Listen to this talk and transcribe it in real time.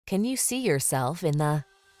Can you see yourself in the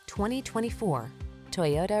 2024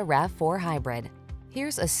 Toyota RAV4 Hybrid?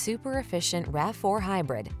 Here's a super efficient RAV4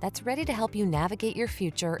 Hybrid that's ready to help you navigate your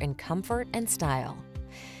future in comfort and style.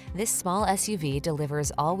 This small SUV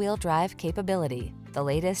delivers all-wheel drive capability, the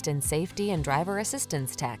latest in safety and driver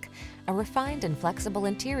assistance tech, a refined and flexible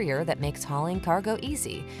interior that makes hauling cargo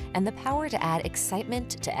easy, and the power to add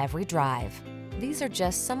excitement to every drive. These are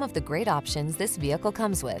just some of the great options this vehicle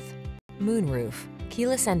comes with: moonroof,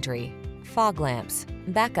 keyless entry, fog lamps,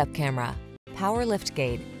 backup camera, power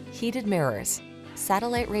liftgate, heated mirrors,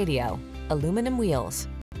 satellite radio, aluminum wheels,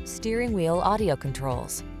 steering wheel audio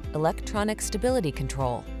controls, electronic stability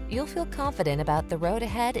control. You'll feel confident about the road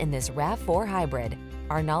ahead in this RAV4 Hybrid.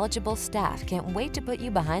 Our knowledgeable staff can't wait to put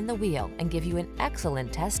you behind the wheel and give you an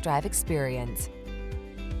excellent test drive experience.